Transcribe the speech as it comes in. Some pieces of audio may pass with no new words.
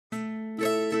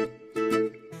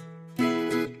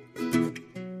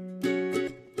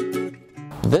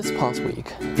This past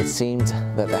week, it seemed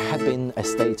that there had been a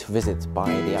state visit by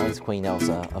the Ice Queen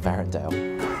Elsa of Arendelle.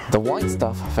 The white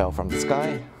stuff fell from the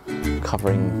sky,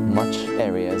 covering much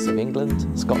areas of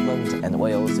England, Scotland and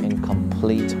Wales in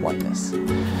complete whiteness.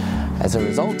 As a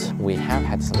result, we have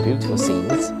had some beautiful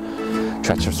scenes,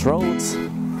 treacherous roads,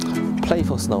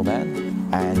 playful snowman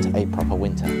and a proper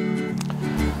winter.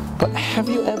 But have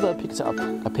you ever picked up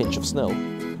a pinch of snow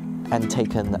and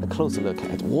taken a closer look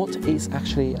at what is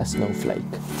actually a snowflake?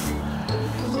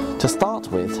 To start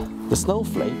with, the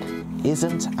snowflake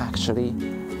isn't actually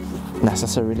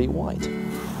necessarily white.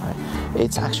 Right?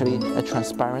 It's actually a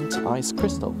transparent ice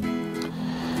crystal.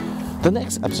 The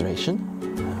next observation,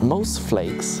 most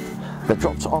flakes that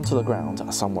dropped onto the ground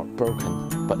are somewhat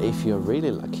broken, but if you're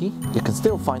really lucky, you can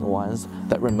still find ones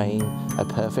that remain a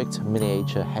perfect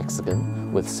miniature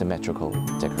hexagon with symmetrical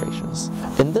decorations.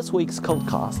 In this week's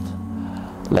Codecast,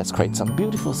 let's create some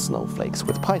beautiful snowflakes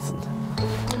with Python.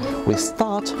 We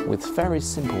start with very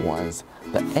simple ones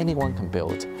that anyone can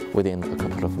build within a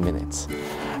couple of minutes,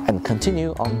 and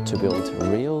continue on to build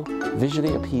real,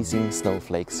 visually appeasing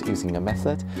snowflakes using a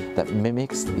method that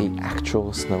mimics the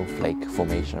actual snowflake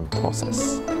formation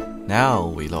process. Now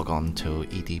we log on to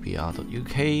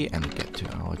edbr.uk and get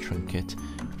to our Trinket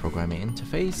programming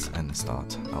interface and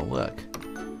start our work.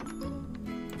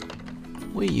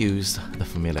 We use the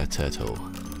familiar turtle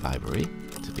library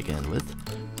to begin with,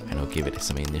 and we'll give it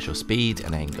some initial speed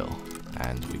and angle.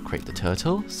 And we create the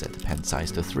turtle, set the pen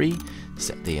size to 3,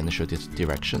 set the initial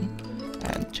direction,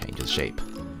 and change the shape.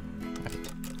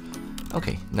 Right.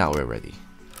 Okay, now we're ready.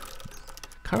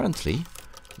 Currently,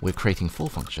 we're creating 4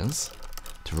 functions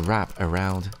to wrap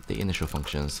around the initial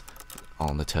functions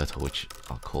on the turtle, which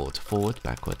are called forward,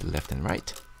 backward, left, and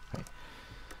right. Right.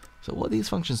 So what these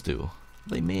functions do,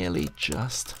 they merely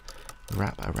just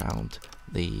wrap around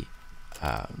the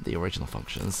original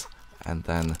functions and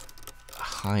then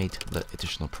hide the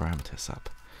additional parameters up.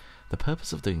 The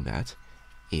purpose of doing that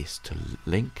is to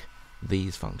link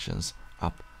these functions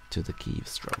up to the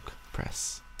keystroke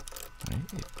press. Right?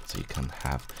 So you can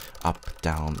have up,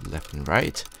 down, left and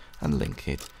right and link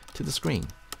it to the screen.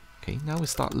 Okay, now we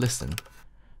start listening,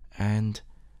 and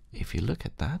if you look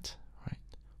at that, right,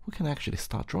 we can actually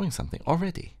start drawing something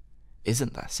already.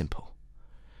 Isn't that simple?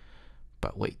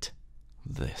 But wait,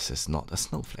 this is not a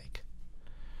snowflake.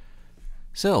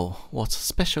 So, what's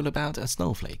special about a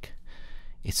snowflake?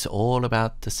 It's all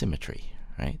about the symmetry,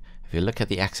 right? If you look at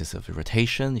the axis of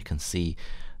rotation, you can see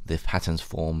the patterns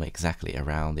form exactly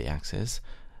around the axis,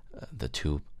 the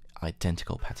 2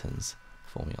 identical patterns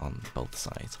forming on both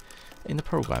sides. In the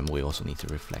program, we also need to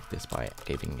reflect this by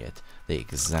giving it the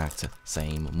exact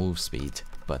same move speed,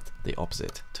 but the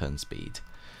opposite turn speed.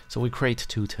 So we create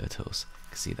 2 turtles. You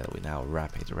can see that we now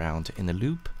wrap it around in a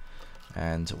loop.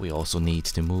 And we also need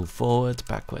to move forward,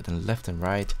 backward and left and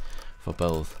right for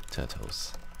both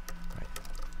turtles, right?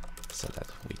 So that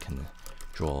we can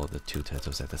draw the 2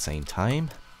 turtles at the same time.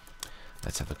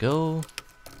 Let's have a go.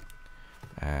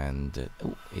 And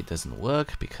oh, it doesn't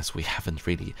work because we haven't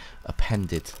really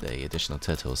appended the additional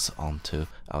turtles onto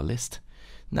our list.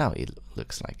 Now it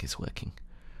looks like it's working,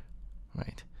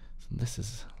 right? So this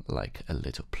is like a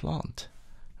little plant,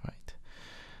 right?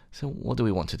 So what do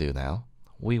we want to do now?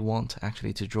 We want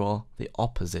actually to draw the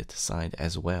opposite side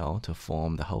as well to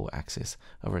form the whole axis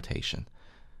of rotation.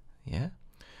 Yeah?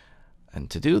 And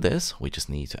to do this, we just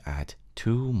need to add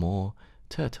 2 more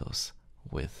turtles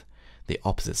with the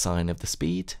opposite sign of the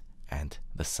speed and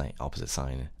the same opposite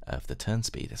sign of the turn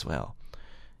speed as well.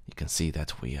 You can see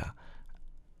that we are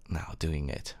now doing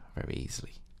it very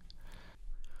easily.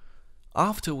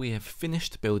 After we have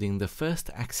finished building the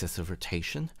first axis of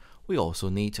rotation, we also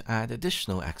need to add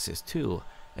additional axes too,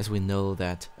 as we know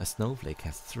that a snowflake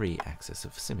has 3 axes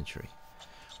of symmetry,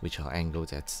 which are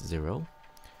angled at 0,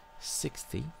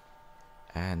 60,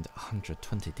 and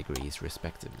 120 degrees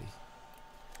respectively.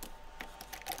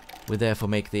 We therefore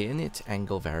make the init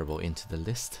angle variable into the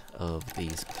list of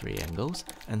these 3 angles,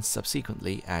 and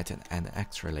subsequently add an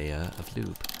extra layer of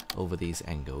loop over these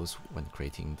angles when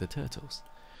creating the turtles.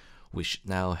 We should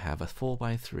now have a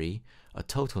 4x3, a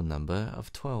total number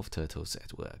of 12 turtles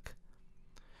at work.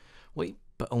 Wait,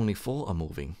 but only 4 are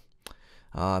moving.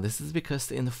 This is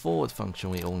because in the forward function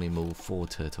we only move 4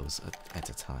 turtles at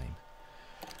a time.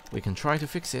 We can try to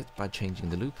fix it by changing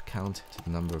the loop count to the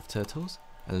number of turtles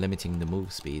and limiting the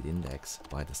move speed index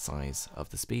by the size of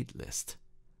the speed list.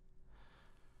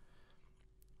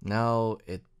 Now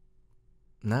it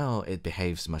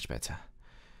behaves much better.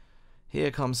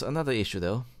 Here comes another issue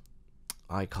though.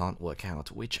 I can't work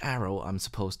out which arrow I'm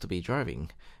supposed to be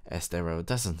driving, as there are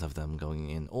dozens of them going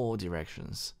in all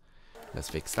directions. Let's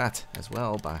fix that as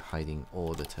well by hiding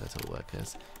all the turtle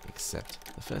workers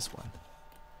except the first one.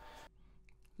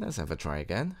 Let's have a try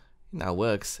again. It now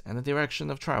works and the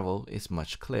direction of travel is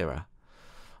much clearer.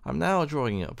 I'm now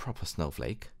drawing a proper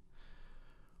snowflake.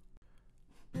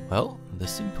 Well, the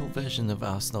simple version of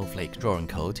our snowflake drawing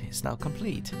code is now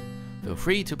complete. Feel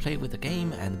free to play with the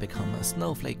game and become a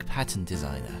snowflake pattern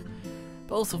designer.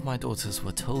 Both of my daughters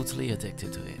were totally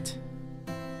addicted to it.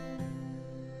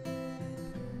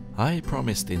 I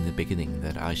promised in the beginning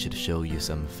that I should show you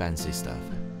some fancy stuff.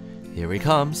 Here it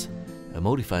comes, a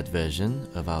modified version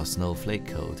of our snowflake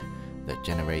code that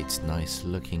generates nice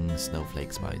looking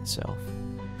snowflakes by itself.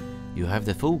 You have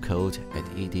the full code at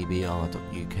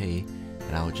edbr.uk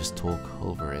and I'll just talk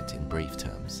over it in brief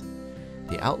terms.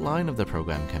 The outline of the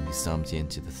program can be summed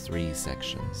into the three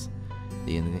sections: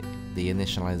 the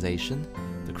initialization,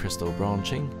 the crystal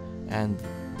branching, and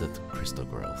the crystal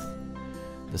growth.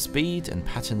 The speed and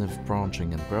pattern of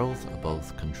branching and growth are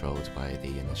both controlled by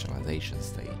the initialization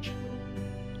stage.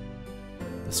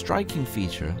 The striking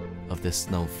feature of this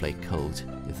snowflake code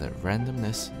is that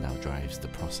randomness now drives the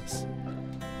process.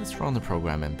 Let's run the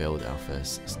program and build our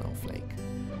first snowflake.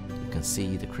 You can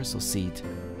see the crystal seed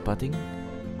budding,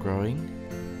 growing,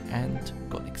 and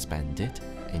got expanded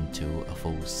into a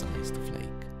full-sized flake.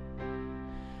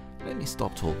 Let me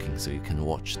stop talking so you can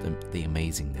watch the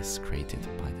amazingness created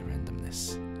by the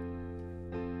randomness.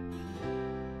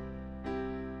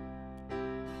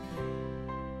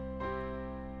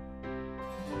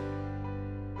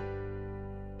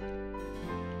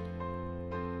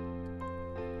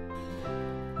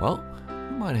 Well,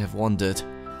 you might have wondered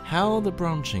how the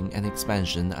branching and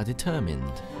expansion are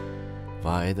determined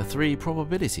via the three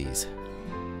probabilities,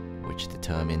 which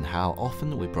determine how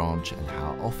often we branch and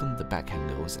how often the back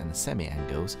angles and the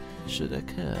semi-angles should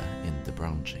occur in the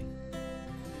branching.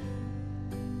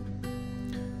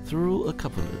 Through a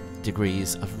couple of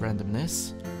degrees of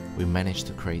randomness, we managed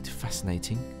to create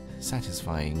fascinating,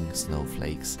 satisfying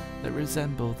snowflakes that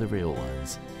resemble the real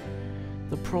ones.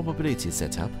 The probability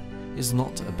setup is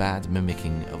not a bad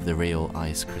mimicking of the real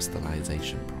ice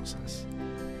crystallization process.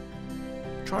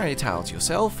 Try it out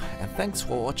yourself, and thanks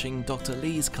for watching Dr.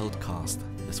 Lee's Codecast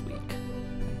this week.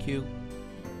 Thank you.